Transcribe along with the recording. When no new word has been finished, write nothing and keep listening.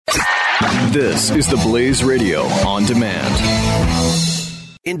This is the Blaze Radio on demand.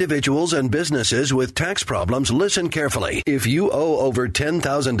 Individuals and businesses with tax problems, listen carefully. If you owe over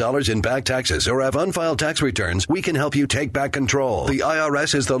 $10,000 in back taxes or have unfiled tax returns, we can help you take back control. The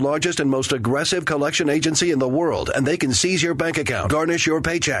IRS is the largest and most aggressive collection agency in the world, and they can seize your bank account, garnish your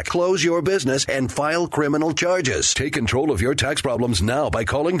paycheck, close your business, and file criminal charges. Take control of your tax problems now by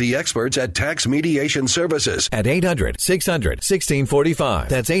calling the experts at Tax Mediation Services at 800-600-1645.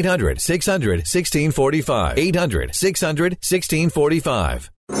 That's 800-600-1645. 800-600-1645.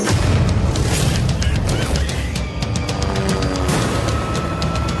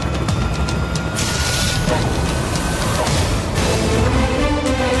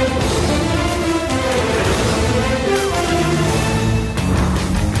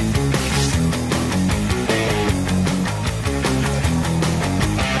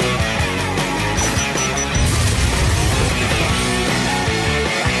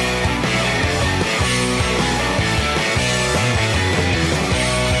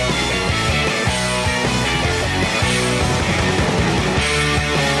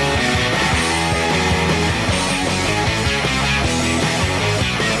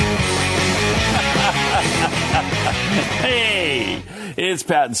 It's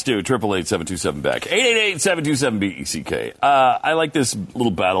Pat and Stu, 888-727-BECK, 888-727-BECK. I like this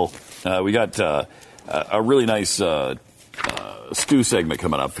little battle. We got a really nice Stu segment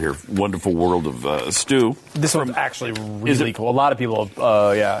coming up here. Wonderful World of Stu. This one's actually really cool. A lot of people,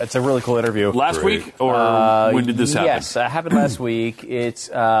 it's a really cool interview. Last week, or when did this happen? Yes, it happened last week. It's,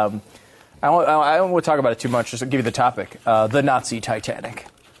 I don't want to talk about it too much, just to give you the topic. The Nazi Titanic.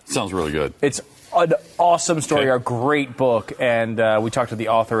 Sounds really good. It's an awesome story, a great book, and we talked to the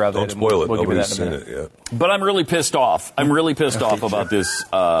author of it. Don't spoil it. We'll Nobody's seen it yet. But I'm really pissed off. I'm really pissed off about this,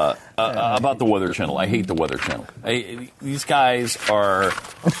 about the Weather Channel. I hate the Weather Channel. These guys are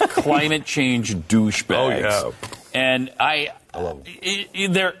climate change douchebags. Oh, yeah. And I love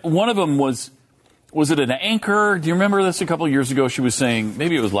them. One of them was it an anchor? Do you remember this a couple of years ago? She was saying,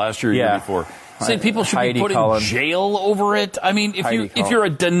 maybe it was last year or year before, saying people should be put in jail over it. I mean, if you're a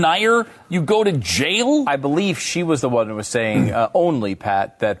denier, you go to jail? I believe she was the one who was saying only,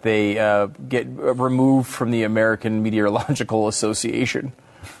 Pat, that they get removed from the American Meteorological Association.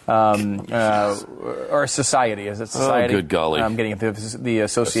 Or society. Is it society? Oh, good golly. I'm getting the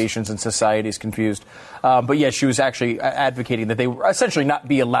associations and societies confused. But yeah, she was actually advocating that they essentially not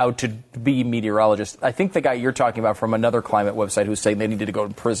be allowed to be meteorologists. I think the guy you're talking about from another climate website who's saying they needed to go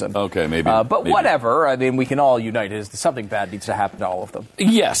to prison. Okay, maybe. But whatever. I mean, we can all unite. Something bad needs to happen to all of them.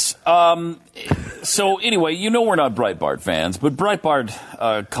 Yes. So anyway, we're not Breitbart fans, but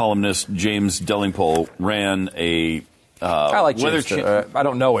Breitbart columnist James Delingpole ran a I like James. I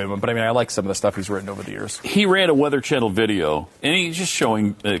don't know him, but I mean, I like some of the stuff he's written over the years. He ran a Weather Channel video, and he's just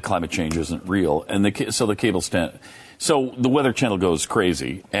showing climate change isn't real. And so the Weather Channel goes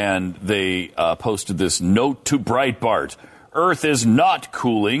crazy, and they posted this note to Breitbart: Earth is not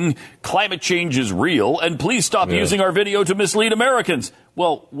cooling, climate change is real, and please stop using our video to mislead Americans.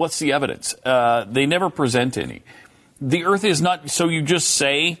 Well, what's the evidence? They never present any. The Earth is not, so you just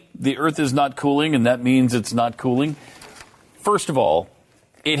say the Earth is not cooling, and that means it's not cooling? First of all,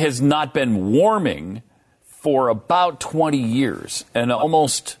 it has not been warming for about 20 years, and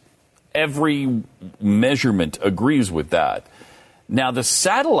almost every measurement agrees with that. Now, the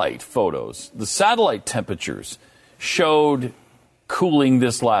satellite photos, the satellite temperatures showed cooling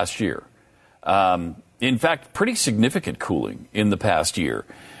this last year. In fact, pretty significant cooling in the past year.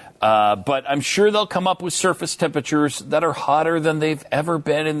 But I'm sure they'll come up with surface temperatures that are hotter than they've ever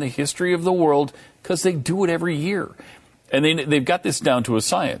been in the history of the world, because they do it every year. And they've got this down to a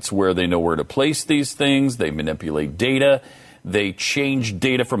science where they know where to place these things. They manipulate data. They change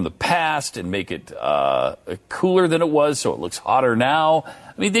data from the past and make it cooler than it was, so it looks hotter now.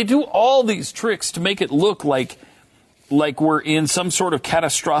 I mean, they do all these tricks to make it look like we're in some sort of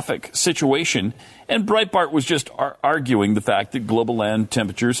catastrophic situation. And Breitbart was just arguing the fact that global land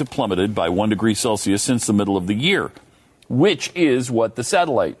temperatures have plummeted by 1 degree Celsius since the middle of the year, which is what the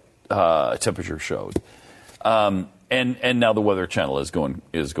satellite temperature showed. And now the Weather Channel is going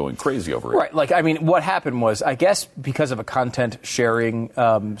crazy over it. Right. Like, I mean, what happened was, I guess because of a content sharing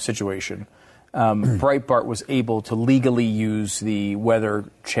situation, Breitbart was able to legally use the Weather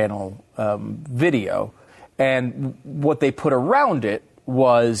Channel video. And what they put around it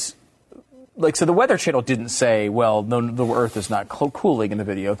was, like, so the Weather Channel didn't say, well, no, the Earth is not cooling in the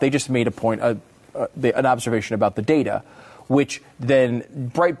video. They just made a point, an observation about the data, which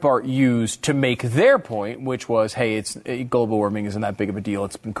then Breitbart used to make their point, which was, hey, global warming isn't that big of a deal.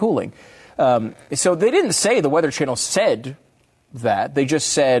 It's been cooling. So they didn't say, the Weather Channel said that. They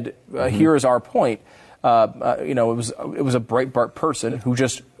just said, here is our point. It was a Breitbart person who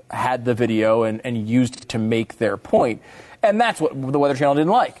just had the video and used it to make their point. And that's what the Weather Channel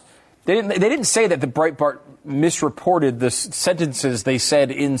didn't like. They didn't say that the Breitbart misreported the sentences they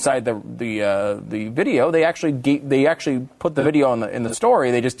said inside the video. They actually put the video in the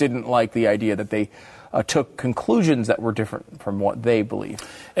story. They just didn't like the idea that they took conclusions that were different from what they believed.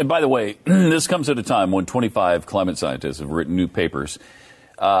 And by the way, this comes at a time when 25 climate scientists have written new papers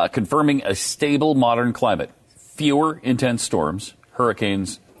confirming a stable modern climate, fewer intense storms,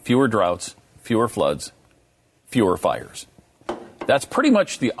 hurricanes, fewer droughts, fewer floods, fewer fires. That's pretty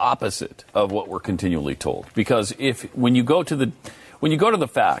much the opposite of what we're continually told. Because when you go to the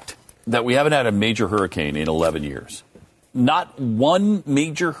fact that we haven't had a major hurricane in 11 years, not one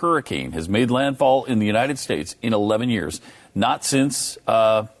major hurricane has made landfall in the United States in 11 years, not since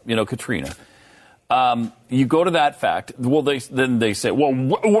Katrina. You go to that fact. Well, they say,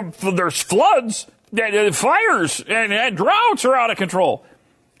 well, there's floods, fires, and droughts are out of control,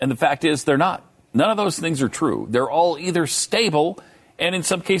 and the fact is they're not. None of those things are true. They're all either stable and in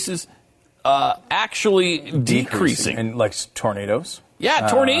some cases actually decreasing. And like tornadoes? Yeah,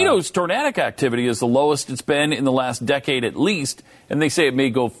 tornadic activity is the lowest it's been in the last decade at least, and they say it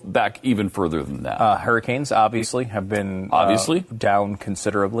may go back even further than that. Hurricanes, obviously, have been down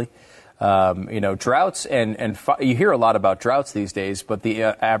considerably. Droughts and you hear a lot about droughts these days, but the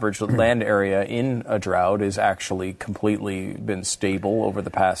average land area in a drought is actually completely been stable over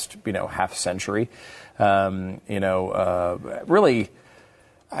the past, half century. Really.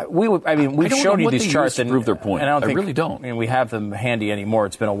 We've shown you these charts to prove their point. And I really don't. We have them handy anymore.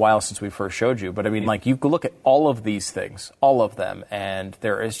 It's been a while since we first showed you. But you could look at all of these things, all of them, and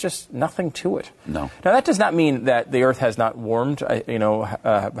there is just nothing to it. No. Now, that does not mean that the Earth has not warmed,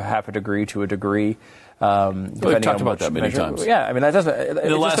 half a degree to a degree. We've talked about that many times. Yeah, that doesn't. In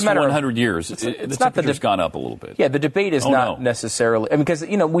the last 100 years, the temperature's gone up a little bit. Yeah, the debate is not necessarily because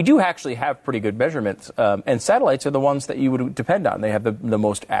we do actually have pretty good measurements, and satellites are the ones that you would depend on. They have the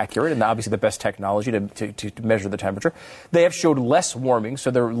most accurate and obviously the best technology to measure the temperature. They have showed less warming,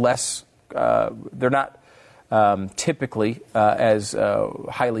 so they're less. They're not typically as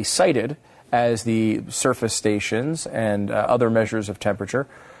highly cited as the surface stations and other measures of temperature.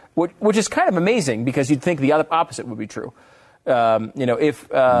 Which is kind of amazing because you'd think the other opposite would be true. We came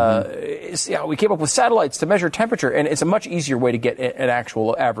up with satellites to measure temperature, and it's a much easier way to get an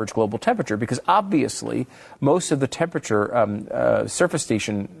actual average global temperature because obviously most of the temperature surface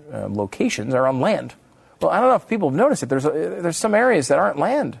station locations are on land. Well, I don't know if people have noticed it. There's some areas that aren't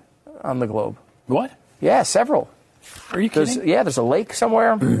land on the globe. What? Yeah, several. Are you kidding? There's a lake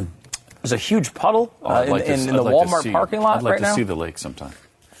somewhere. There's a huge puddle in the Walmart parking lot right now. I'd like to see the lake sometime.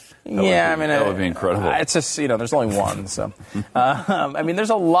 That would be incredible. It's just there's only one, so there's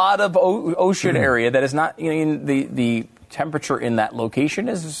a lot of ocean area that is not. The temperature in that location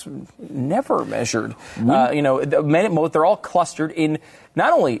is never measured. They're all clustered in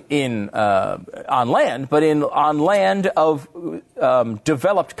not only on land, but on land of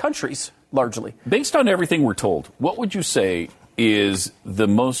developed countries largely. Based on everything we're told, what would you say is the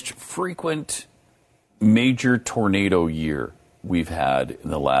most frequent major tornado year we've had in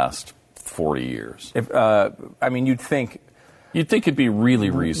the last 40 years? You'd think it'd be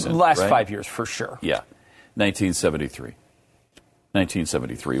really recent. Last right? 5 years for sure. Yeah,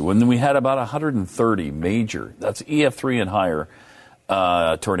 1973, when we had about 130 major, that's EF3 and higher,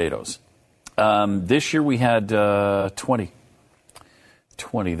 tornadoes. This year we had 20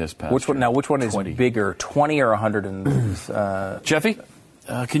 this past year. Which one is bigger, 20 or 100? Jeffy,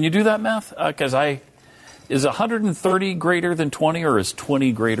 can you do that math? Because is 130 greater than 20, or is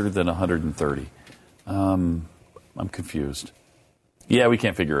 20 greater than 130? I'm confused. Yeah, we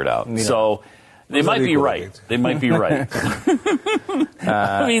can't figure it out. So they might be right. They might be right.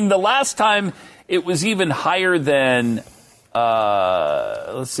 The last time it was even higher than,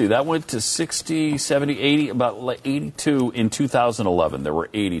 let's see, that went to 60, 70, 80, about 82 in 2011. There were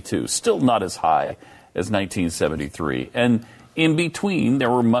 82. Still not as high as 1973. And in between,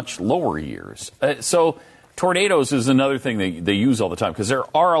 there were much lower years. Tornadoes is another thing they use all the time because there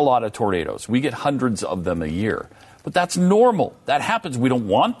are a lot of tornadoes. We get hundreds of them a year. But that's normal. That happens. We don't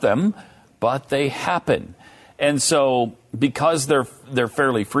want them, but they happen. And so because they're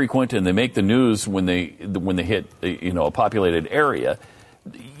fairly frequent and they make the news when they hit a populated area,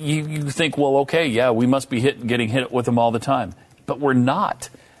 you think, well, okay, yeah, we must be getting hit with them all the time. But we're not.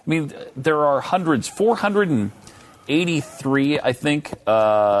 There are hundreds, 483, I think.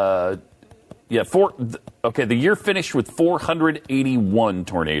 The year finished with 481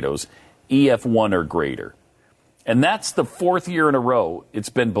 tornadoes, EF1 or greater. And that's the fourth year in a row it's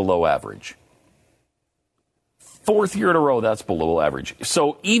been below average. Fourth year in a row, that's below average.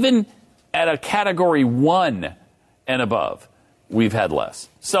 So even at a category 1 and above, we've had less.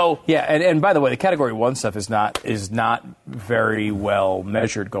 So yeah, and by the way, the category 1 stuff is not very well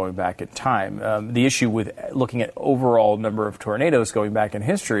measured going back in time. The issue with looking at overall number of tornadoes going back in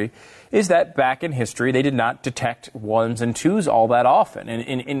history is that back in history they did not detect 1s and 2s all that often.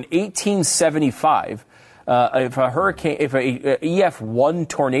 In 1875. If a EF1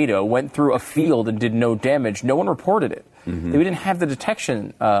 tornado went through a field and did no damage, no one reported it. Mm-hmm. We didn't have the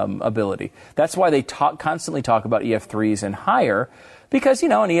detection ability. That's why they constantly talk about EF3s and higher, because,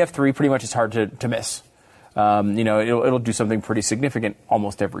 an EF3 pretty much is hard to miss. It'll do something pretty significant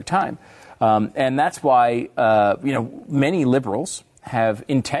almost every time. And that's why, many liberals have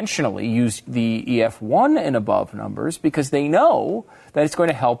intentionally used the EF1 and above numbers because they know that it's going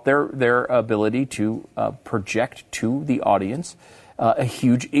to help their ability to project to the audience a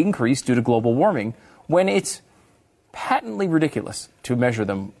huge increase due to global warming, when it's patently ridiculous to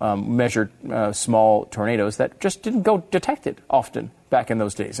measure small tornadoes that just didn't go detected often back in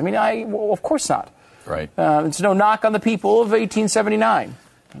those days. Of course not. Right. It's no knock on the people of 1879.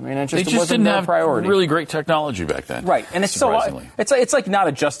 It just wasn't their priority. Really great technology back then. Right, and it's it's like not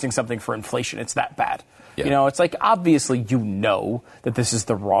adjusting something for inflation. It's that bad. Yeah. It's like, obviously that this is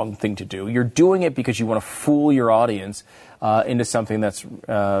the wrong thing to do. You're doing it because you want to fool your audience into something that's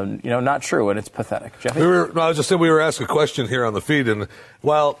not true, and it's pathetic. Jeffy? I was just saying, we were asked a question here on the feed, and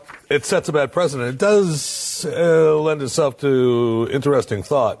while it sets a bad precedent, it does lend itself to interesting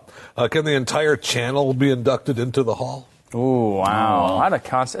thought. Can the entire channel be inducted into the hall? Oh, wow.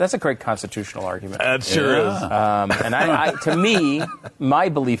 That's a great constitutional argument. That sure is. And to me, my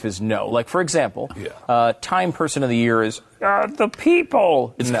belief is no. Like, for example, Time Person of the Year is the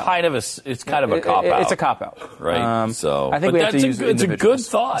people. It's kind of a cop-out. It's a cop-out. Right. I think we have to use it's a good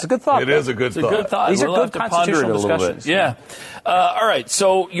thought. It's a good thought. It is a good thought. These are good constitutional discussions. Yeah. All right.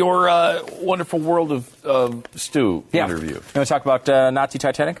 So your Wonderful World of Stu interview. You want to talk about Nazi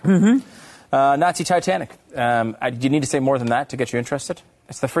Titanic? Mm-hmm. Nazi Titanic. Do you need to say more than that to get you interested?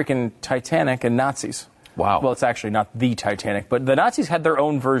 It's the freaking Titanic and Nazis. Wow. Well, it's actually not the Titanic, but the Nazis had their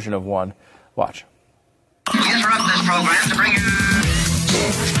own version of one. Watch. We interrupt this program to bring you...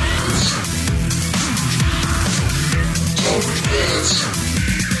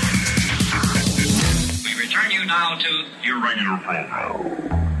 We return you now to your regular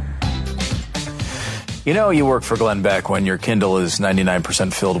program. You work for Glenn Beck when your Kindle is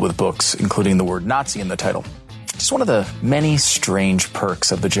 99% filled with books, including the word Nazi in the title. Just one of the many strange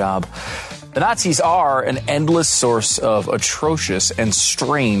perks of the job. The Nazis are an endless source of atrocious and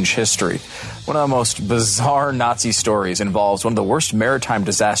strange history. One of the most bizarre Nazi stories involves one of the worst maritime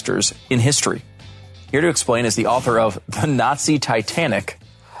disasters in history. Here to explain is the author of The Nazi Titanic,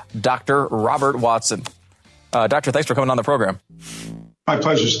 Dr. Robert Watson. Doctor, thanks for coming on the program. My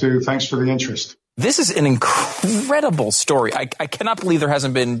pleasure, Stu. Thanks for the interest. This is an incredible story. I cannot believe there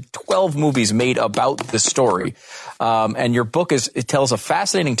hasn't been 12 movies made about this story. And your book tells a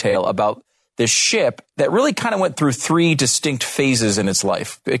fascinating tale about this ship that really kind of went through 3 distinct phases in its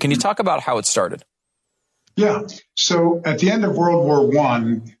life. Can you talk about how it started? Yeah. So at the end of World War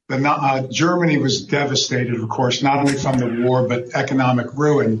I, Germany was devastated, of course, not only from the war, but economic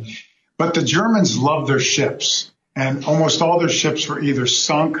ruin. But the Germans loved their ships. And almost all their ships were either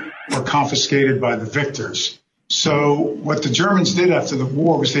sunk or confiscated by the victors. So what the Germans did after the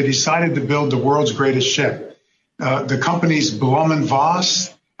war was they decided to build the world's greatest ship. The companies Blohm and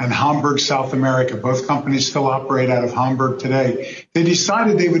Voss and Hamburg, South America, both companies still operate out of Hamburg today. They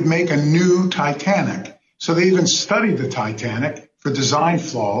decided they would make a new Titanic. So they even studied the Titanic for design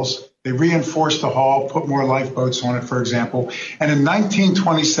flaws. They reinforced the hull, put more lifeboats on it, for example. And in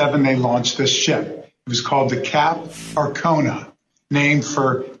 1927, they launched this ship. It was called the Cap Arcona, named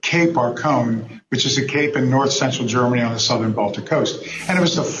for Cape Arcone, which is a cape in north-central Germany on the southern Baltic coast. And it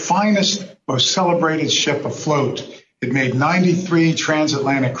was the finest, most celebrated ship afloat. It made 93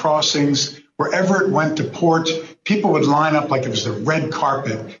 transatlantic crossings. Wherever it went to port, people would line up like it was the red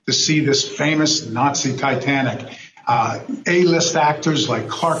carpet to see this famous Nazi Titanic. A-list actors like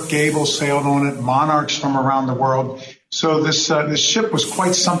Clark Gable sailed on it, monarchs from around the world. So this ship was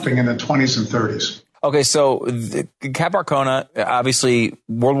quite something in the 20s and 30s. Okay, so the Cap Arcona, obviously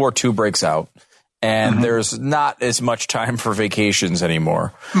World War II breaks out, and there's not as much time for vacations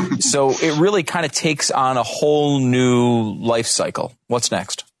anymore. So it really kind of takes on a whole new life cycle. What's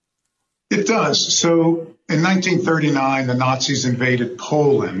next? It does. So in 1939, the Nazis invaded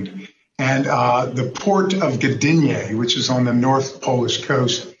Poland, and the port of Gdynia, which is on the North Polish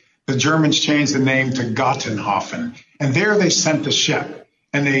coast, the Germans changed the name to Gottenhofen. And there they sent the ship.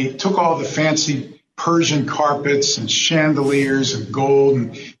 And they took all the fancy Persian carpets and chandeliers and gold,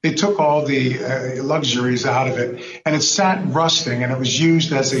 and they took all the luxuries out of it. And it sat rusting, and it was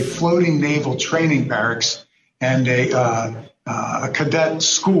used as a floating naval training barracks and a cadet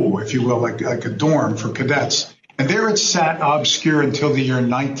school, if you will, like a dorm for cadets. And there it sat obscure until the year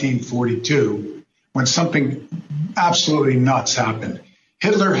 1942, when something absolutely nuts happened.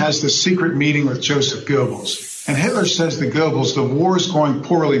 Hitler has this secret meeting with Joseph Goebbels. And Hitler says to Goebbels, the war is going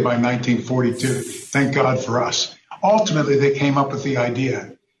poorly by 1942. Thank God for us. Ultimately, they came up with the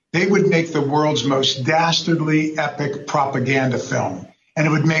idea. They would make the world's most dastardly, epic propaganda film. And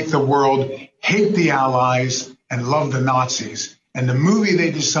it would make the world hate the Allies and love the Nazis. And the movie they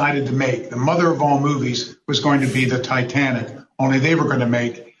decided to make, the mother of all movies, was going to be the Titanic, only they were going to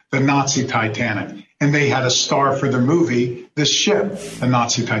make the Nazi Titanic. And they had a star for the movie, this ship, the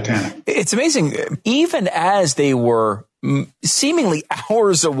Nazi Titanic. It's amazing. Even as they were seemingly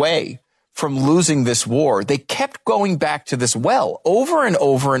hours away from losing this war, they kept going back to this well over and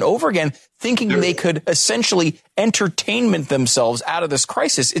over and over again, thinking they could essentially entertainment themselves out of this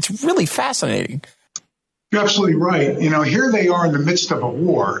crisis. It's really fascinating. You're absolutely right. You know, here they are in the midst of a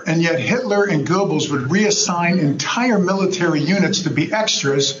war, and yet Hitler and Goebbels would reassign entire military units to be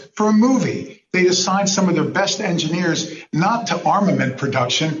extras for a movie. They'd assign some of their best engineers not to armament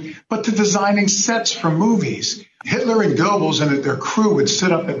production, but to designing sets for movies. Hitler and Goebbels and their crew would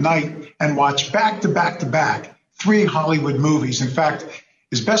sit up at night and watch back to back to back 3 Hollywood movies. In fact,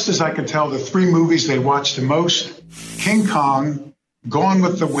 as best as I could tell, the 3 movies they watched the most, King Kong, Gone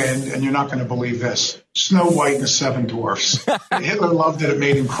with the Wind, and you're not going to believe this, Snow White and the Seven Dwarfs. Hitler loved it. It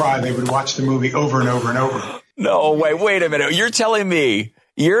made him cry. They would watch the movie over and over and over. No, wait a minute. You're telling me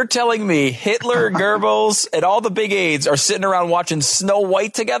Hitler, Goebbels, and all the big aides are sitting around watching Snow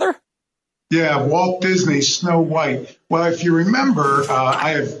White together? Yeah, Walt Disney, Snow White. Well, if you remember,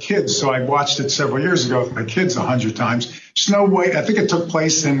 I have kids, so I watched it several years ago with my kids 100 times. Snow White, I think it took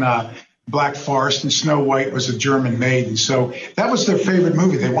place in Black Forest, and Snow White was a German maiden. So that was their favorite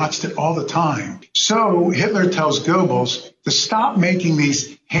movie. They watched it all the time. So Hitler tells Goebbels to stop making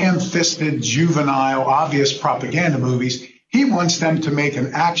these ham-fisted, juvenile, obvious propaganda movies. He wants them to make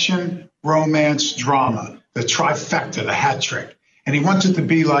an action, romance, drama, the trifecta, the hat trick. And he wants it to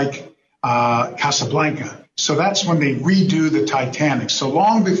be like Casablanca. So that's when they redo the Titanic. So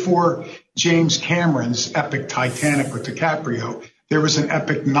long before James Cameron's epic Titanic with DiCaprio, there was an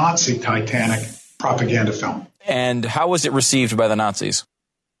epic Nazi Titanic propaganda film. And how was it received by the Nazis?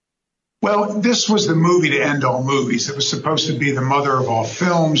 Well, this was the movie to end all movies. It was supposed to be the mother of all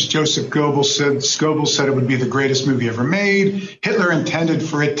films. Joseph Goebbels said it would be the greatest movie ever made. Hitler intended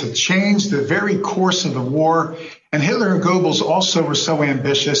for it to change the very course of the war. And Hitler and Goebbels also were so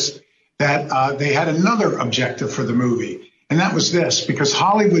ambitious that they had another objective for the movie. And that was this, because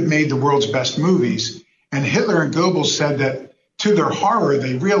Hollywood made the world's best movies. And Hitler and Goebbels said that, to their horror,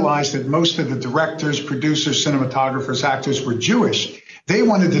 they realized that most of the directors, producers, cinematographers, actors were Jewish. They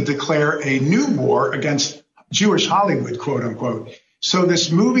wanted to declare a new war against Jewish Hollywood, quote unquote. So this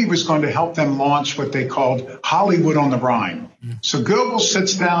movie was going to help them launch what they called Hollywood on the Rhine. So Goebbels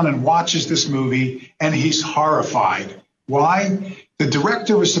sits down and watches this movie, and he's horrified. Why? The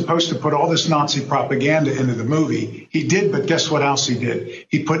director was supposed to put all this Nazi propaganda into the movie. He did, but guess what else he did?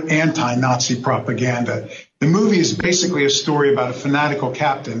 He put anti-Nazi propaganda. The movie is basically a story about a fanatical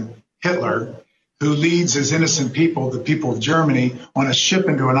captain, Hitler, who leads his innocent people, the people of Germany, on a ship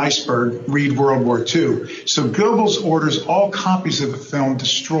into an iceberg, read World War II. So Goebbels orders all copies of the film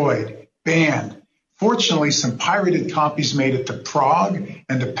destroyed, banned. Fortunately, some pirated copies made it to Prague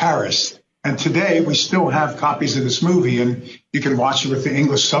and to Paris. And today, we still have copies of this movie, and you can watch it with the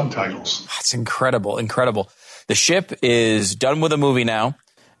English subtitles. That's incredible, incredible. The ship is done with the movie now.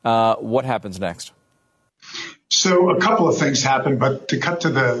 What happens next? So a couple of things happened, but to cut to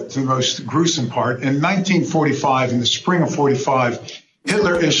the most gruesome part, in 1945, in the spring of 45,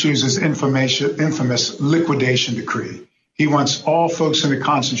 Hitler issues his infamous liquidation decree. He wants all folks in the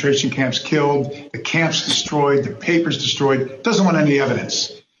concentration camps killed, the camps destroyed, the papers destroyed, doesn't want any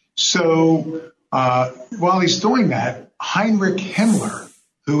evidence. So while he's doing that, Heinrich Himmler,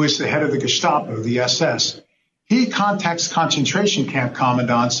 who is the head of the Gestapo, the SS, he contacts concentration camp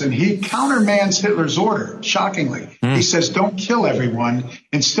commandants and he countermands Hitler's order, shockingly. He says, don't kill everyone.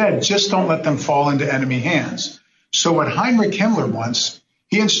 Instead, just don't let them fall into enemy hands. So what Heinrich Himmler wants,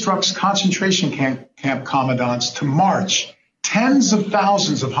 he instructs concentration camp commandants to march tens of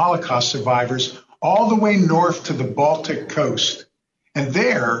thousands of Holocaust survivors all the way north to the Baltic coast. And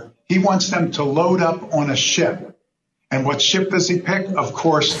there, he wants them to load up on a ship And what ship does he pick? Of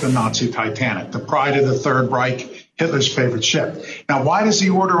course, the Nazi Titanic, the pride of the Third Reich, Hitler's favorite ship. Now, why does he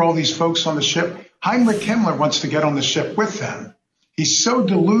order all these folks on the ship? Heinrich Himmler wants to get on the ship with them. He's so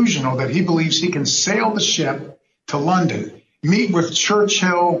delusional that he believes he can sail the ship to London, meet with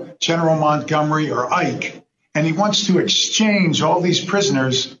Churchill, General Montgomery, or Ike, and he wants to exchange all these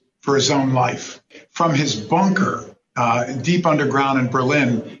prisoners for his own life. From his bunker deep underground in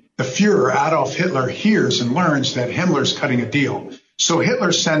Berlin, the Fuhrer, Adolf Hitler, hears and learns that Himmler's cutting a deal. So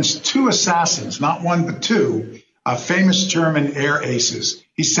Hitler sends 2 assassins, not 1 but 2, famous German air aces.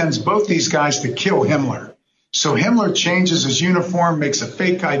 He sends both these guys to kill Himmler. So Himmler changes his uniform, makes a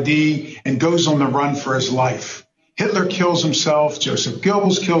fake ID, and goes on the run for his life. Hitler kills himself. Joseph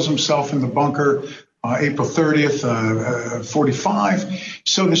Goebbels kills himself in the bunker, April 30th, 45.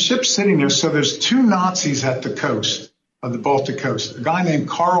 So the ship's sitting there. So there's 2 Nazis at the coast of the Baltic coast. A guy named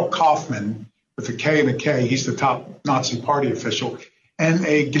Karl Kaufmann, with a K and a K, he's the top Nazi party official, and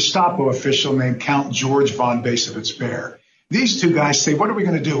a Gestapo official named Count George von Basovitz-Behr. These 2 guys say, what are we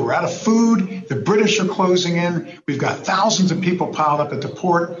going to do? We're out of food. The British are closing in. We've got thousands of people piled up at the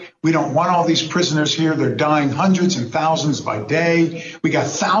port. We don't want all these prisoners here. They're dying hundreds and thousands by day. We got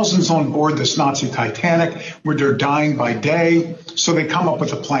thousands on board this Nazi Titanic where they're dying by day. So they come up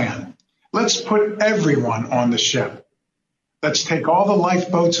with a plan. Let's put everyone on the ship. Let's take all the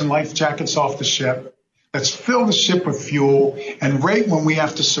lifeboats and life jackets off the ship. Let's fill the ship with fuel. And right when we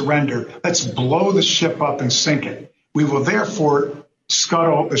have to surrender, let's blow the ship up and sink it. We will therefore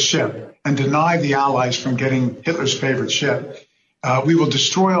scuttle the ship and deny the Allies from getting Hitler's favorite ship. We will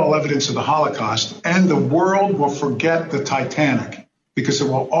destroy all evidence of the Holocaust, and the world will forget the Titanic because it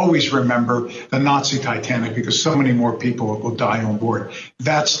will always remember the Nazi Titanic because so many more people will die on board.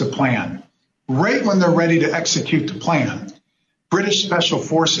 That's the plan. Right when they're ready to execute the plan, British Special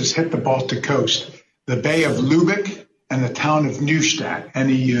Forces hit the Baltic coast, the Bay of Lübeck and the town of Neustadt,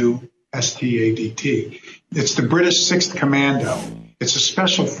 Neustadt. It's the British 6th Commando. It's a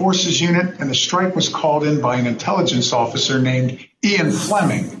special forces unit, and the strike was called in by an intelligence officer named Ian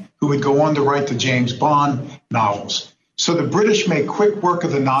Fleming, who would go on to write the James Bond novels. So the British make quick work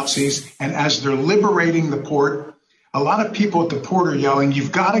of the Nazis, and as they're liberating the port, a lot of people at the port are yelling,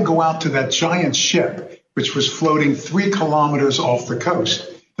 you've got to go out to that giant ship, which was floating 3 kilometers off the coast.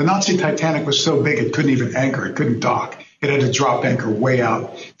 The Nazi Titanic was so big it couldn't even anchor, it couldn't dock. It had to drop anchor way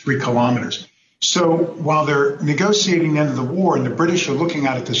out 3 kilometers. So while they're negotiating the end of the war and the British are looking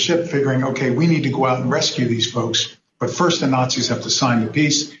out at the ship figuring, okay, we need to go out and rescue these folks, but first the Nazis have to sign the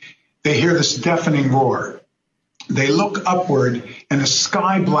peace, they hear this deafening roar. They look upward and the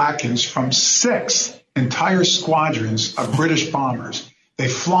sky blackens from 6 entire squadrons of British bombers. They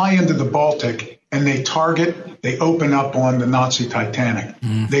fly into the Baltic and they open up on the Nazi Titanic.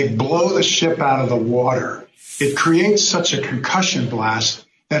 They blow the ship out of the water. It creates such a concussion blast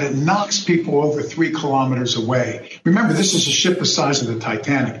that it knocks people over 3 kilometers away. Remember, this is a ship the size of the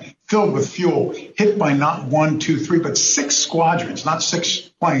Titanic, filled with fuel, hit by not 1, 2, 3, but 6 squadrons, not 6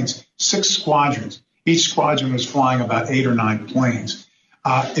 planes, 6 squadrons. Each squadron was flying about 8 or 9 planes.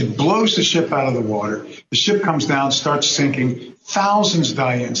 It blows the ship out of the water. The ship comes down, starts sinking. Thousands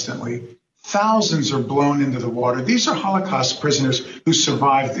die instantly. Thousands are blown into the water. These are Holocaust prisoners who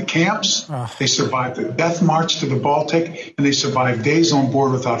survived the camps. They survived the death march to the Baltic, and they survived days on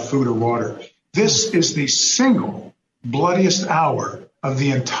board without food or water. This is the single bloodiest hour of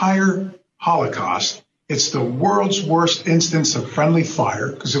the entire Holocaust. It's the world's worst instance of friendly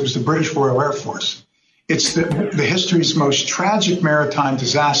fire because it was the British Royal Air Force. It's the history's most tragic maritime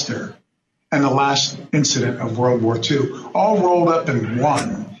disaster and the last incident of World War II, all rolled up in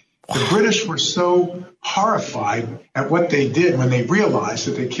one. The British were so horrified at what they did when they realized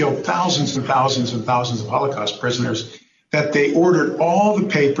that they killed thousands and thousands and thousands of Holocaust prisoners that they ordered all the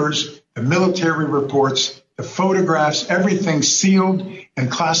papers, the military reports, the photographs, everything sealed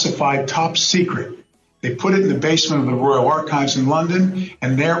and classified top secret. They put it in the basement of the Royal Archives in London,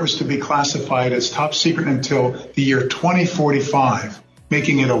 and there it was to be classified as top secret until the year 2045,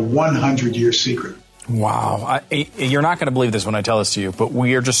 making it a 100-year secret. Wow. You're not going to believe this when I tell this to you, but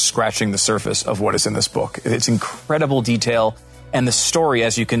we are just scratching the surface of what is in this book. It's incredible detail, and the story,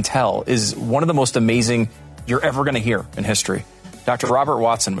 as you can tell, is one of the most amazing you're ever going to hear in history. Dr. Robert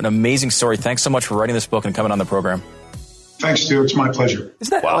Watson, an amazing story. Thanks so much for writing this book and coming on the program. Thanks, Stu. It's my pleasure.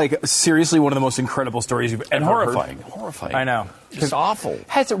 Isn't that seriously one of the most incredible stories you've ever horrifying. heard? Horrifying. I know. It's awful. It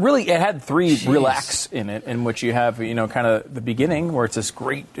had 3 real acts in it, in which you have, kind of the beginning where it's this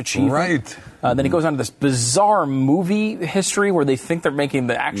great achievement. Right. Then it goes on to this bizarre movie history where they think they're making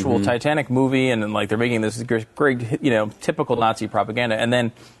the actual Titanic movie, and then they're making this great, typical Nazi propaganda. And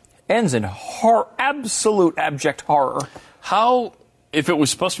then ends in absolute abject horror. How, if it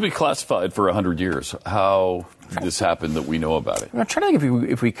was supposed to be classified for 100 years, how did this happen that we know about it? I'm trying to think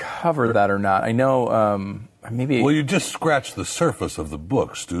if we covered that or not. I know maybe. Well, you just scratched the surface of the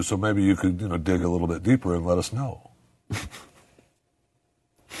book, Stu, so maybe you could dig a little bit deeper and let us know.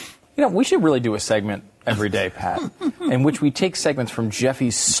 We should really do a segment every day, Pat, in which we take segments from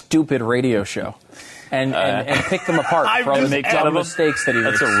Jeffy's stupid radio show and pick them apart for all the dumb mistakes that he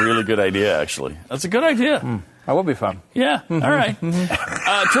makes. That's a really good idea, actually. That's a good idea. That would be fun. Yeah, all right.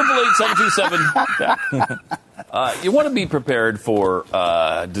 888-727. You want to be prepared for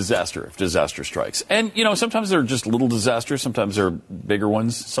disaster if disaster strikes. And, sometimes they're just little disasters. Sometimes they're bigger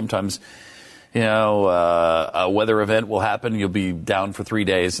ones. Sometimes, a weather event will happen. You'll be down for 3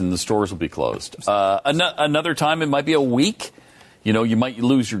 days and the stores will be closed. Another time it might be a week. You might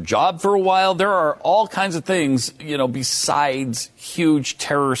lose your job for a while. There are all kinds of things, besides huge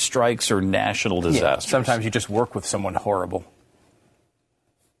terror strikes or national disasters. Yeah, sometimes you just work with someone horrible.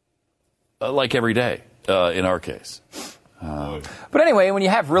 Like every day, in our case. But anyway, when you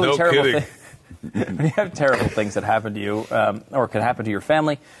have really terrible when you have terrible things that happen to you or can happen to your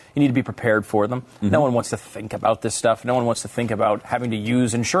family, you need to be prepared for them. Mm-hmm. No one wants to think about this stuff. No one wants to think about having to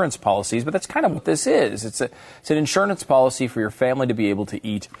use insurance policies, but that's kind of what this is. It's an insurance policy for your family to be able to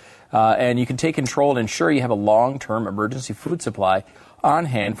eat, and you can take control and ensure you have a long-term emergency food supply on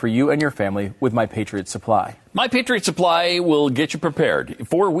hand for you and your family with My Patriot Supply. My Patriot Supply will get you prepared.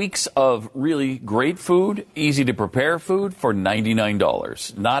 4 weeks of really great food, easy to prepare food for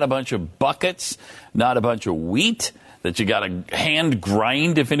 $99. Not a bunch of buckets, not a bunch of wheat that you got to hand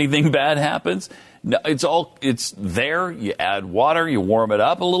grind if anything bad happens. No, it's there. You add water, you warm it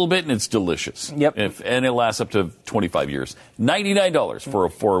up a little bit, and it's delicious. Yep. And it lasts up to 25 years. $99 for a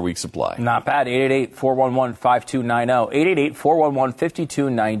 4-week supply. Not bad. 888-411-5290.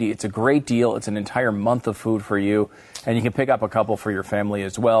 888-411-5290. It's a great deal. It's an entire month of food for you, and you can pick up a couple for your family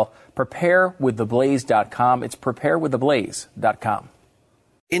as well. Preparewiththeblaze.com. It's preparewiththeblaze.com.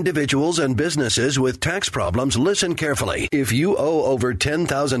 Individuals and businesses with tax problems, listen carefully. If you owe over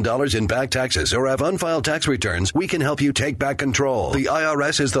 $10,000 in back taxes or have unfiled tax returns, we can help you take back control. The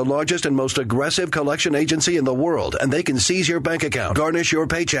IRS is the largest and most aggressive collection agency in the world, and they can seize your bank account, garnish your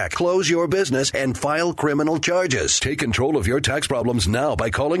paycheck, close your business, and file criminal charges. Take control of your tax problems now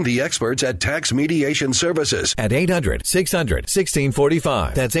by calling the experts at Tax Mediation Services. At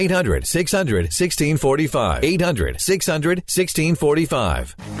 800-600-1645. That's 800-600-1645.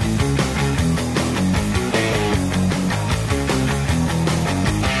 800-600-1645.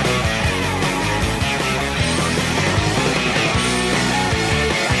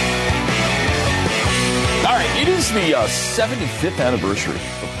 It is the 75th anniversary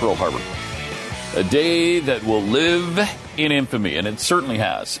of Pearl Harbor, a day that will live in infamy, and it certainly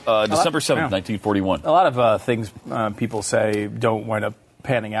has. December 7th, 1941. A lot of things people say don't wind up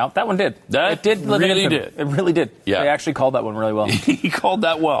panning out. That one did. It did live in infamy. It really did. Yeah. They actually called that one really well. He called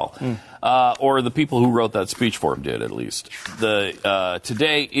that well. Or the people who wrote that speech for him did, at least.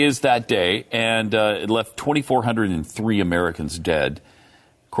 Today is that day, and it left 2,403 Americans dead.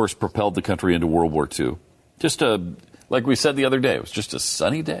 Of course, propelled the country into World War II. Like we said the other day, it was just a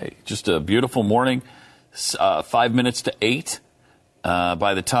sunny day, just a beautiful morning, 5 minutes to 8.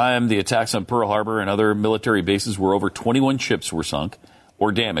 By the time the attacks on Pearl Harbor and other military bases were over, 21 ships were sunk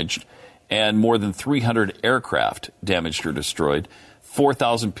or damaged, and more than 300 aircraft damaged or destroyed.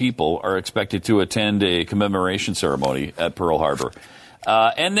 4,000 people are expected to attend a commemoration ceremony at Pearl Harbor.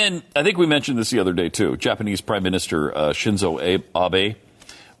 And then, I think we mentioned this the other day, too, Japanese Prime Minister Shinzo Abe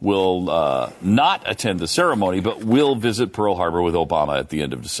will not attend the ceremony, but will visit Pearl Harbor with Obama at the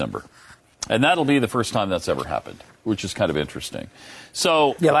end of December. And that'll be the first time that's ever happened, which is kind of interesting.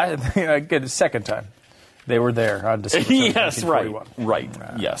 So, yeah, the second time they were there on December 7th, yes, 1941. right,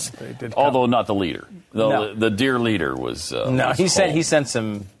 yes. They did Although not the leader. The dear leader was. No, he sent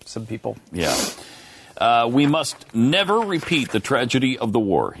some people. Yeah. We must never repeat the tragedy of the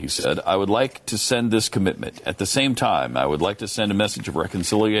war, he said. I would like to send this commitment. At the same time, I would like to send a message of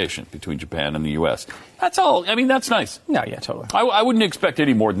reconciliation between Japan and the U.S. That's all. I mean, that's nice. No, yeah, totally. I wouldn't expect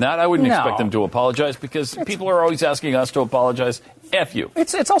any more than that. I wouldn't expect them to apologize because people are always asking us to apologize. F you.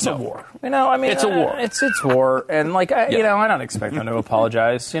 It's also war. It's a war. It's war. And, I don't expect them to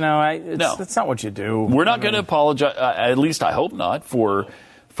apologize. That's not what you do. We're not going to apologize, at least I hope not, for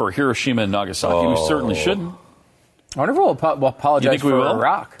Hiroshima and Nagasaki. We certainly shouldn't. I wonder if we'll apologize for will?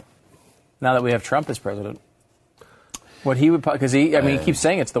 Iraq now that we have Trump as president. What he would, because he keeps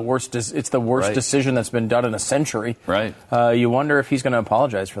saying it's the worst. It's the worst decision that's been done in a century. Right. You wonder if he's going to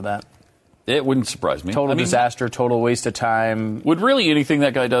apologize for that. It wouldn't surprise me. Total disaster, total waste of time. Would really anything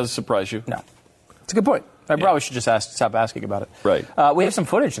that guy does surprise you? No. It's a good point. I probably should just stop asking about it. Right. We have some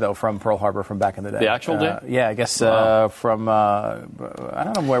footage, though, from Pearl Harbor from back in the day. The actual day? Yeah, I guess from, I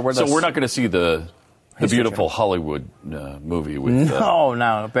don't know where So we're not going to see the beautiful Hollywood movie with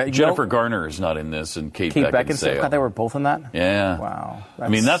no. But Jennifer Garner is not in this, and Kate Beckinsale. God, they were both in that? Yeah. Wow.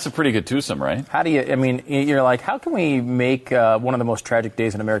 That's a pretty good twosome, right? How do you, you're like, how can we make one of the most tragic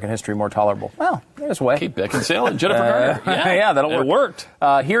days in American history more tolerable? Well, there's a way. Kate Beckinsale and Jennifer Garner. Yeah, that'll work. It worked.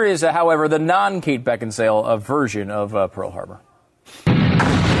 Here is, however, the non-Kate Beckinsale version of Pearl Harbor.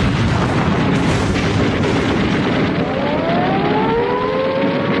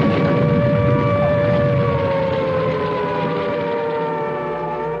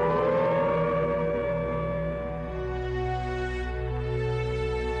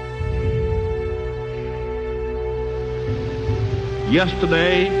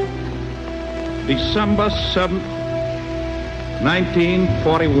 Yesterday, December 7th,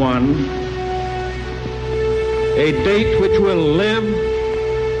 1941, a date which will live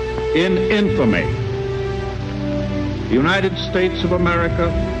in infamy. The United States of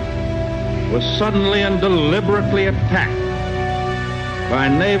America was suddenly and deliberately attacked by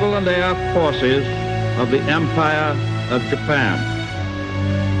naval and air forces of the Empire of Japan.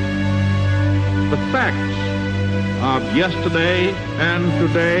 The facts of yesterday and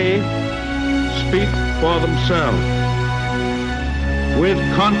today speak for themselves. With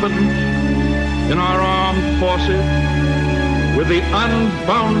confidence in our armed forces, with the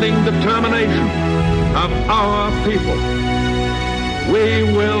unbounding determination of our people, we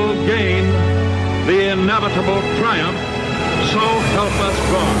will gain the inevitable triumph, so help us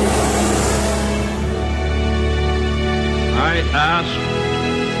God. I ask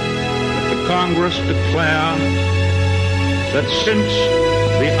that the Congress declare that since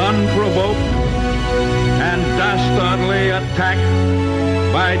the unprovoked and dastardly attack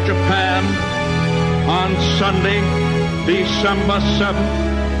by Japan on Sunday, December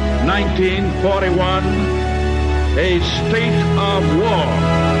 7th, 1941, a state of war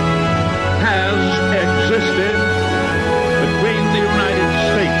has existed between the United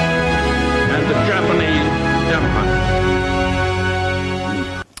States and the Japanese Empire.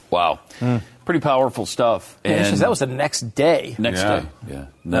 Wow. Pretty powerful stuff. And that was the next day. Next day. The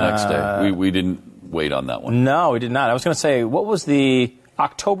next day. We didn't wait on that one. No, we did not. I was going to say, what was the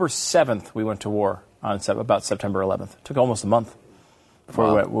October 7th we went to war on about September 11th? It took almost a month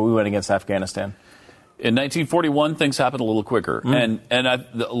before we went against Afghanistan. In 1941, things happened a little quicker. And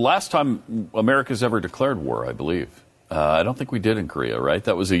the last time America's ever declared war, I believe. I don't think we did in Korea, right?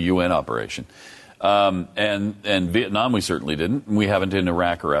 That was a UN operation. And Vietnam, we certainly didn't. We haven't in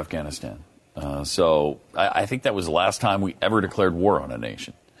Iraq or Afghanistan. So I think that was the last time we ever declared war on a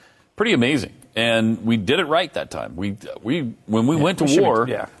nation. Pretty amazing. And we did it right that time. When we went to war,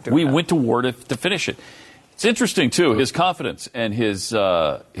 we went to war to finish it. It's interesting, too, his confidence and his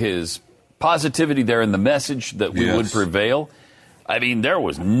positivity there in the message that we would prevail. I mean, there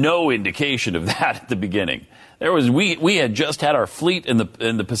was no indication of that at the beginning. We had just had our fleet in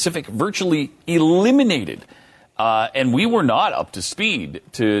the Pacific virtually eliminated. And we were not up to speed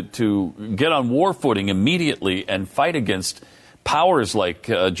to get on war footing immediately and fight against powers like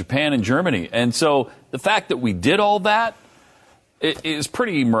Japan and Germany. And so the fact that we did all that is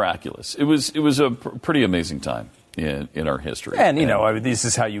pretty miraculous. It was a pretty amazing time in our history. And, this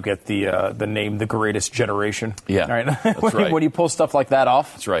is how you get the name The Greatest Generation. Yeah, right? That's right. When you pull stuff like that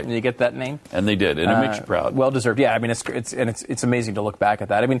off, that's right. And you get that name. And they did, and it makes you proud. Well deserved. Yeah, I mean, it's amazing to look back at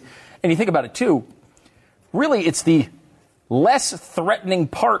that. I mean, and you think about it, too, really it's the less threatening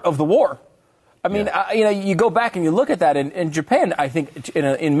part of the war. I mean, you go back and you look at that, and Japan, I think,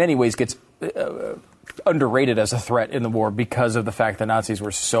 in many ways gets underrated as a threat in the war because of the fact the Nazis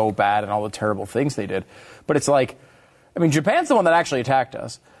were so bad and all the terrible things they did. But it's like, I mean, Japan's the one that actually attacked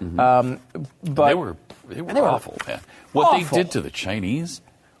us. But they were awful, man. What they did to the Chinese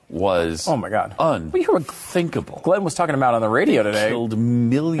was unthinkable. Glenn was talking about on the radio today. Killed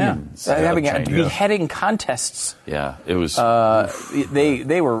millions. Having beheading contests. Yeah, it was.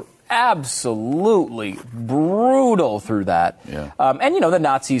 They were absolutely brutal through that. Yeah. And the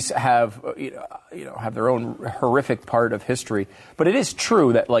Nazis have have their own horrific part of history. But it is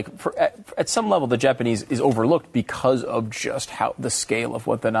true that at some level the Japanese is overlooked because of just how the scale of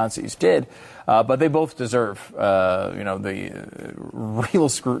what the Nazis did. But they both deserve the real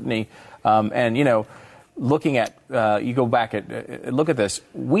scrutiny. And looking at you go back at look at this.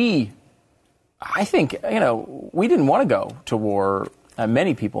 I think we didn't want to go to war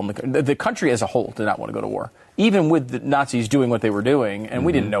Many people in the country as a whole did not want to go to war, even with the Nazis doing what they were doing. And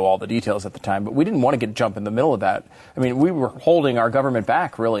we didn't know all the details at the time, but we didn't want to jump in the middle of that. I mean, we were holding our government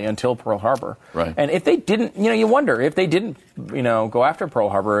back really until Pearl Harbor. Right. And if they didn't, you wonder if they didn't, go after Pearl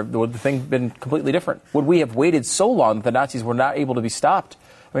Harbor, would the thing been completely different? Would we have waited so long that the Nazis were not able to be stopped?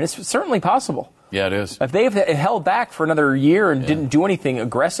 I mean, it's certainly possible. Yeah, it is. If they have held back for another year and didn't do anything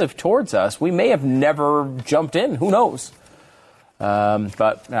aggressive towards us, we may have never jumped in. Who knows?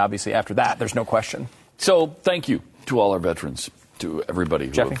 But obviously after that, there's no question. So thank you to all our veterans, to everybody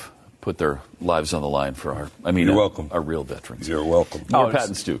who Jeffy? have put their lives on the line for You're welcome. Our real veterans. You're welcome. More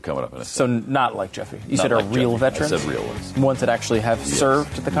patents, too, coming up in a So second. not like Jeffy. You Not said like are real Jeffy. veterans? I said real ones. Ones that actually have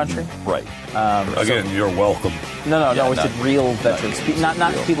served the country? Right. Again, you're welcome. No, Yeah, we said real veterans. Not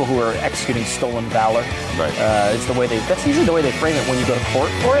real. people who are executing stolen valor. Right. It's the way that's usually the way they frame it when you go to court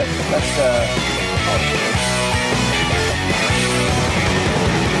for it. That's,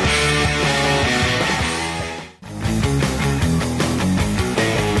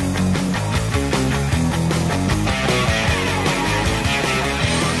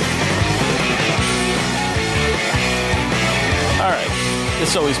 All right.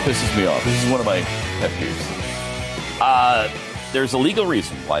 This always pisses me off. This is one of my pet peeves. There's a legal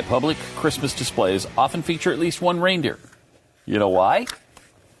reason why public Christmas displays often feature at least one reindeer. You know why?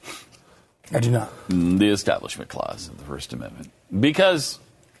 I do not. The Establishment Clause of the First Amendment. Because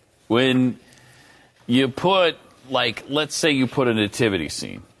when you put, let's say you put a nativity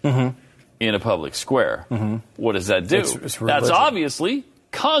scene in a public square, what does that do? It's That's religion. obviously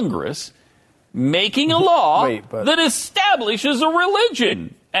Congress making a law that establishes a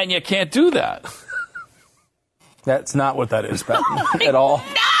religion. And you can't do that. That's not what that is, Pat, at all.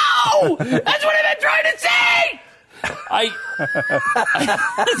 No! That's what I've been trying to say!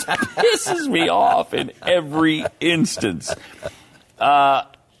 This pisses me off in every instance.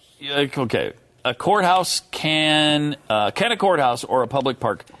 Okay, a courthouse can a courthouse or a public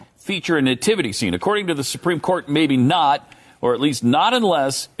park feature a nativity scene? According to the Supreme Court, maybe not, or at least not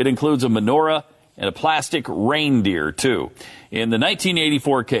unless it includes a menorah and a plastic reindeer, too. In the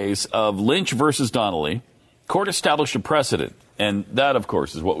 1984 case of Lynch versus Donnelly, court established a precedent, and that, of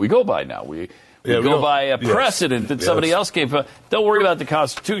course, is what we go by now. We go by a precedent that somebody else gave. Don't worry about the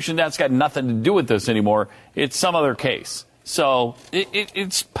Constitution. That's got nothing to do with this anymore. It's some other case. So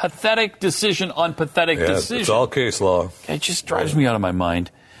it's pathetic decision on pathetic decision. It's all case law. It just drives me out of my mind.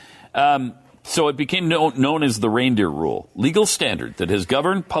 So it became known as the reindeer rule, legal standard that has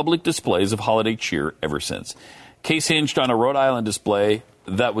governed public displays of holiday cheer ever since. Case hinged on a Rhode Island display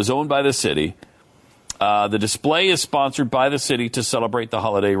that was owned by the city. The display is sponsored by the city to celebrate the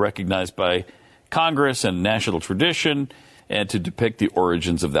holiday recognized by Congress and national tradition and to depict the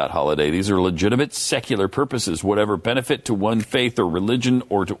origins of that holiday. These are legitimate secular purposes, whatever benefit to one faith or religion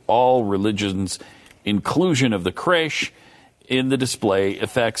or to all religions. Inclusion of the creche in the display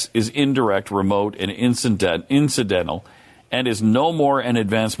effects is indirect, remote, and incidental, and is no more an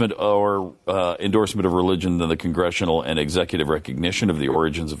advancement or endorsement of religion than the congressional and executive recognition of the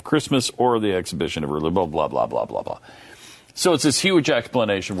origins of Christmas or the exhibition of religion, blah, blah, blah, blah, blah, blah. So it's this huge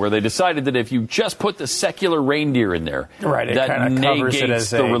explanation where they decided that if you just put the secular reindeer in there, Right, that negates negates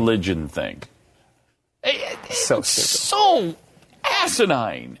the religion thing. So It's stupid. so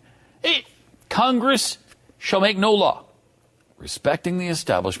asinine. Congress shall make no law respecting the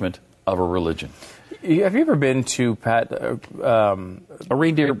establishment of a religion. Have you ever been to, Pat, A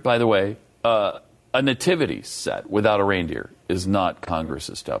reindeer, by the way, a nativity set without a reindeer is not Congress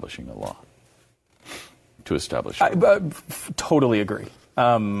establishing a law to establish. Totally agree.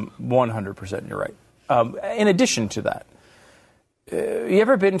 100% you're right. In addition to that, you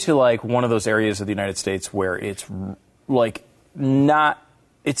ever been to one of those areas of the United States where it's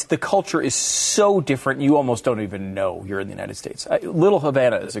the culture is so different you almost don't even know you're in the United States. Little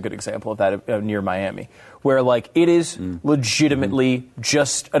Havana is a good example of that near Miami, where it is legitimately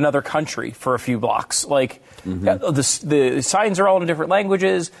just another country for a few blocks. The signs are all in different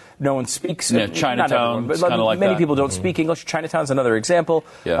languages. No one speaks. Yeah, not Chinatown, everyone, but kind of like many that. people don't speak English. Chinatown's another example.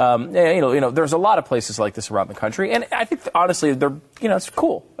 Yeah. There's a lot of places like this around the country, and I think honestly they're it's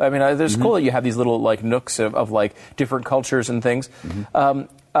cool. I mean, it's cool that you have these little nooks of different cultures and things.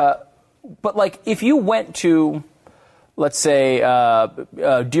 But if you went to, let's say,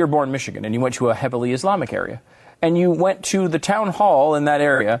 Dearborn, Michigan, and you went to a heavily Islamic area, and you went to the town hall in that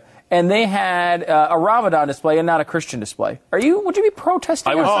area, and they had a Ramadan display and not a Christian display, would you be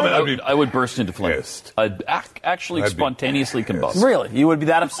protesting? I would burst into flames. I'd actually spontaneously combust. Really? You would be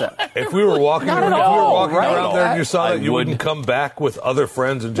that upset? If we were walking, Not at around, all, right? around there and you saw I that, you wouldn't come back with other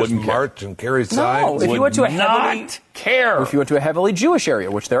friends and just Wouldn't care. march and carry signs? If you went to a heavily not care. Or if you went to a heavily Jewish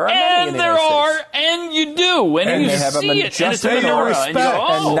area, which there are many in the United States. And you do, and you they have see a it, and it's a menorah, menorah, and you go,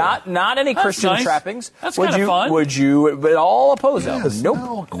 oh, and not any that's Christian nice. trappings. That's would kind of you, fun. Would you at all oppose that? Yes, Nope.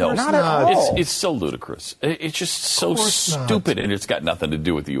 no, of course not at not. all. It's so ludicrous. It's just so stupid, and it's got nothing to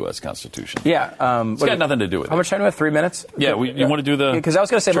do with the U.S. Constitution. Yeah. It's got nothing to do with How it. much time do we have? 3 minutes? Yeah, you want to do the Because I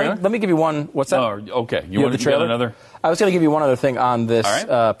was going to say, trailer? let me give you one. What's that? Oh, okay. You have want the to get trailer? another? I was going to give you one other thing on this All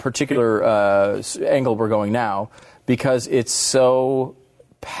right. particular angle we're going now, because it's so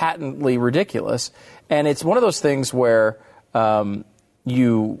patently ridiculous. And it's one of those things where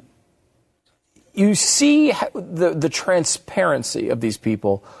you see the transparency of these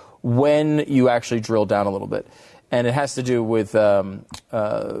people when you actually drill down a little bit. And it has to do with here,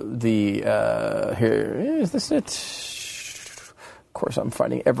 is this it? Of course, I'm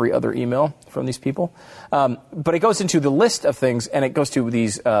finding every other email from these people. But it goes into the list of things, and it goes to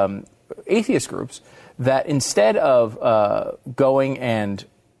these atheist groups that instead of going and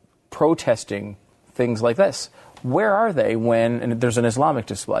protesting things like this, where are they when there's an Islamic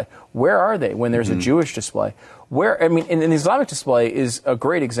display? Where are they when there's a Jewish display? And the Islamic display is a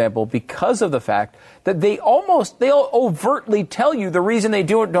great example because of the fact that they'll overtly tell you the reason they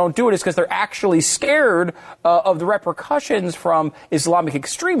don't do it is because they're actually scared of the repercussions from Islamic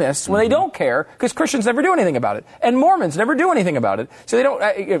extremists when they don't care, because Christians never do anything about it and Mormons never do anything about it. So they don't.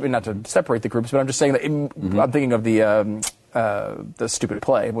 Not to separate the groups, but I'm just saying that I'm thinking of the stupid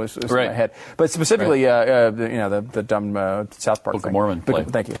play was right. in my head, but specifically, the dumb South Park Book of thing. Mormon play.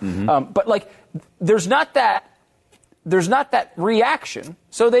 Thank you. But like, there's not that reaction,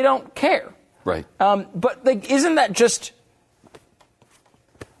 so they don't care. Right. But like, isn't that just,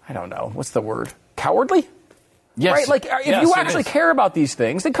 I don't know, what's the word? Cowardly? Yes. Right? Like, if you actually care about these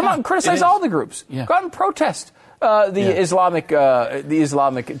things, then come out and criticize all the groups. Yeah. Go out and protest the Islamic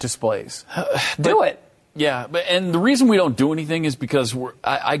displays. Do it. Yeah, and the reason we don't do anything is because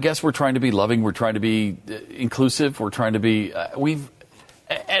I guess we're trying to be loving, we're trying to be inclusive, we're trying to be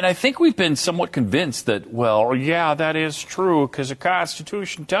and I think we've been somewhat convinced that, well, yeah, that is true, because the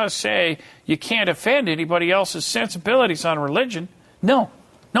Constitution does say you can't offend anybody else's sensibilities on religion. No,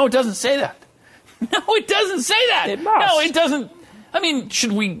 it doesn't say that. No, it doesn't say that. It must. No, it doesn't. I mean,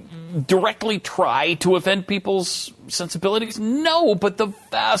 should we directly try to offend people's sensibilities? No, but the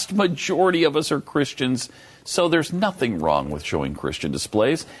vast majority of us are Christians, so there's nothing wrong with showing Christian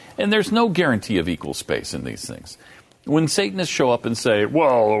displays, and there's no guarantee of equal space in these things. When Satanists show up and say,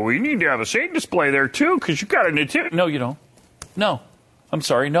 well, we need to have a Satan display there too, because you got a nativity. No, you don't. No. I'm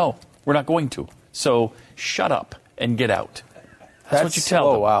sorry, no. We're not going to. So shut up and get out. That's what you tell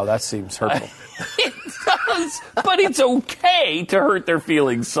them. Oh, wow, that seems hurtful. It does, but it's okay to hurt their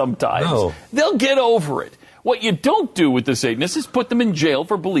feelings sometimes. No. They'll get over it. What you don't do with the Satanists is put them in jail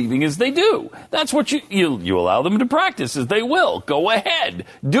for believing as they do. That's what you allow them to practice as they will. Go ahead.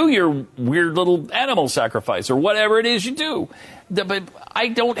 Do your weird little animal sacrifice or whatever it is you do. But I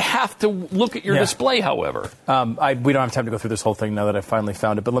don't have to look at your display, however. We don't have time to go through this whole thing now that I finally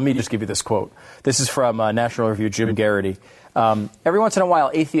found it, but let me just give you this quote. This is from National Review, Jim Garrity. Every once in a while,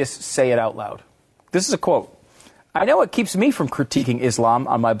 atheists say it out loud. This is a quote. I know what keeps me from critiquing Islam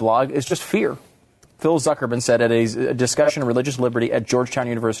on my blog is just fear. Phil Zuckerman said at a discussion of religious liberty at Georgetown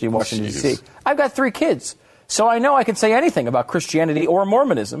University in Washington, D.C. I've got 3 kids, so I know I can say anything about Christianity or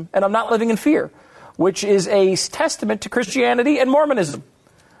Mormonism, and I'm not living in fear, which is a testament to Christianity and Mormonism.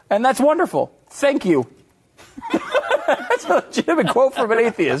 And that's wonderful. Thank you. That's a legitimate quote from an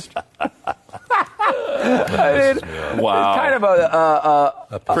atheist. I mean, wow. Kind of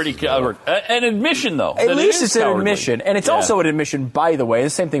a pretty coward. An admission, though. At least it's an cowardly. admission. And it's also an admission, by the way, the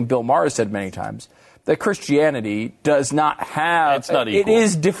same thing Bill Maher has said many times, that Christianity does not have... It's not equal. It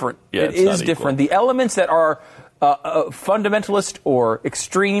is different. Yeah, it is different. The elements that are fundamentalist or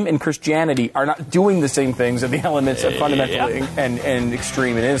extreme in Christianity are not doing the same things that the elements of fundamental and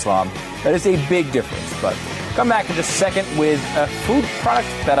extreme in Islam. That is a big difference. But come back in just a second with a food product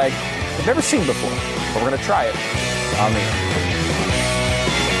that I've never seen before. But we're going to try it on the air.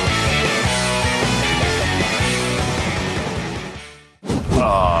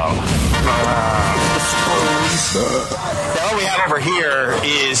 Now what we have over here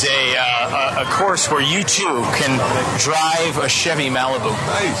is a course where you too can drive a Chevy Malibu.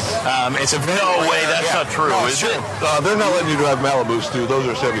 Nice. It's a very that's not true, is it? They're not letting you drive Malibus, too. Those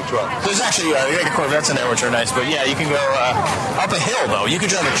are Chevy trucks. There's actually Corvettes in there, which are nice. But yeah, you can go up a hill though. You can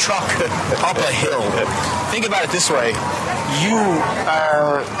drive a truck up a hill. Think about it this way: you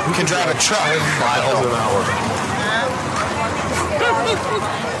can drive a truck miles an hour.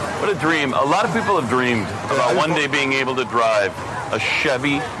 What a dream. A lot of people have dreamed about one day being able to drive a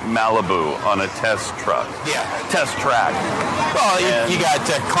Chevy Malibu on a test truck. Yeah. Test track. Well, you got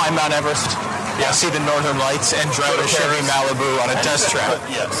to climb Mount Everest, see the Northern Lights, and drive a Chevy Malibu on a test track.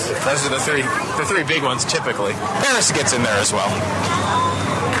 Yes. Those are the three big ones typically. Paris gets in there as well.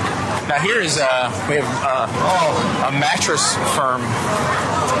 Now here is we have a mattress firm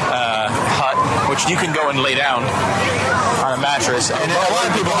hut, which you can go and lay down on a mattress. And a lot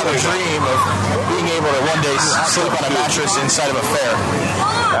of people have a dream of being able to one day sleep on a mattress inside of a fair.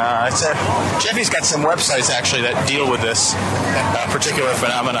 Jeffy's got some websites actually that deal with this particular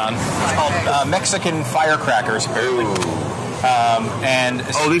phenomenon. It's called Mexican Firecrackers. And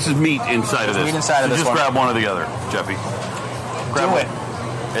this is meat inside of this. Meat inside of this just one. grab one or the other, Jeffy. Grab Do it.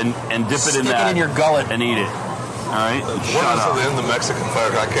 And dip it in that. Stick it in your gullet. And eat it. All right? What is in the Mexican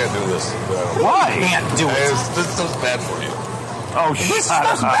fire? I can't do this. Why? You can't do it. This is bad for you. Oh, This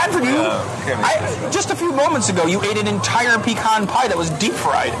stuff's bad for you. Just a few moments ago, you ate an entire pecan pie that was deep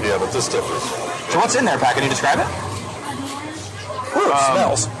fried. Yeah, but this differs. So what's in there, Pat? Can you describe it? Ooh, it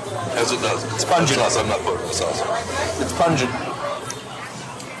smells. As it does. It's pungent. Sauce, I'm not putting the sauce. It's pungent.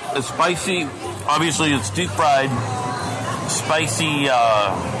 It's spicy. Obviously, it's deep fried. Spicy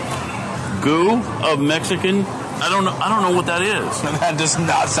goo of Mexican. I don't know what that is. That does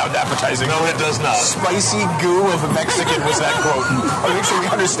not sound appetizing. No, it does not. Spicy goo of a Mexican was that quote. I'll make sure we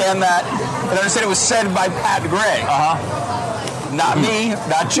understand that. And understand it was said by Pat Gray. Not me,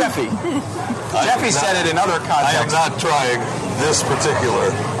 not Jeffy. Jeffy said it in other I am contexts. not trying this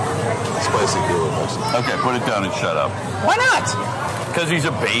particular spicy goo of Mexican. Okay, put it down and shut up. Why not? Because he's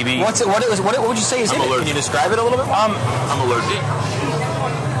a baby. What would you say is in it? Can you describe it a little bit? I'm allergic.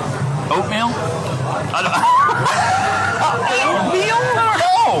 Oatmeal? Oatmeal?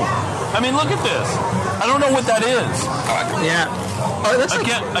 No. I mean, look at this. I don't know what that is. Yeah. Oh, it looks like,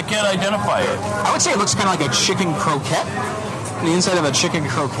 I can't identify it. I would say it looks kind of like a chicken croquette. The inside of a chicken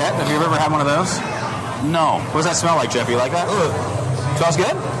croquette. Have you ever had one of those? No. What does that smell like, Jeff? You like that? Smells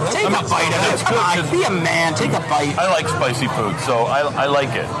good? Take a bite of it. Come on, be a man. Take a bite. I like spicy food, so I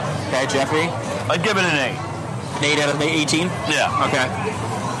like it. Okay, Jeffy? I'd give it an 8. An 8 out of 18? Yeah. Okay.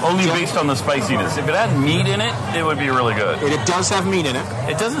 Only based on the spiciness. If it had meat in it, it would be really good. It does have meat in it.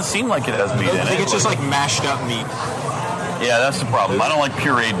 It doesn't seem like it has meat in it. I think it's just like mashed up meat. Yeah, that's the problem. I don't like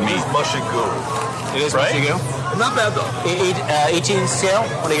pureed meat. It's mushy goo. It is Right? mushy goo? Not bad though. 18 scale?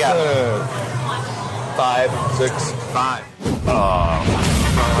 What do you got? 5, 6. 5.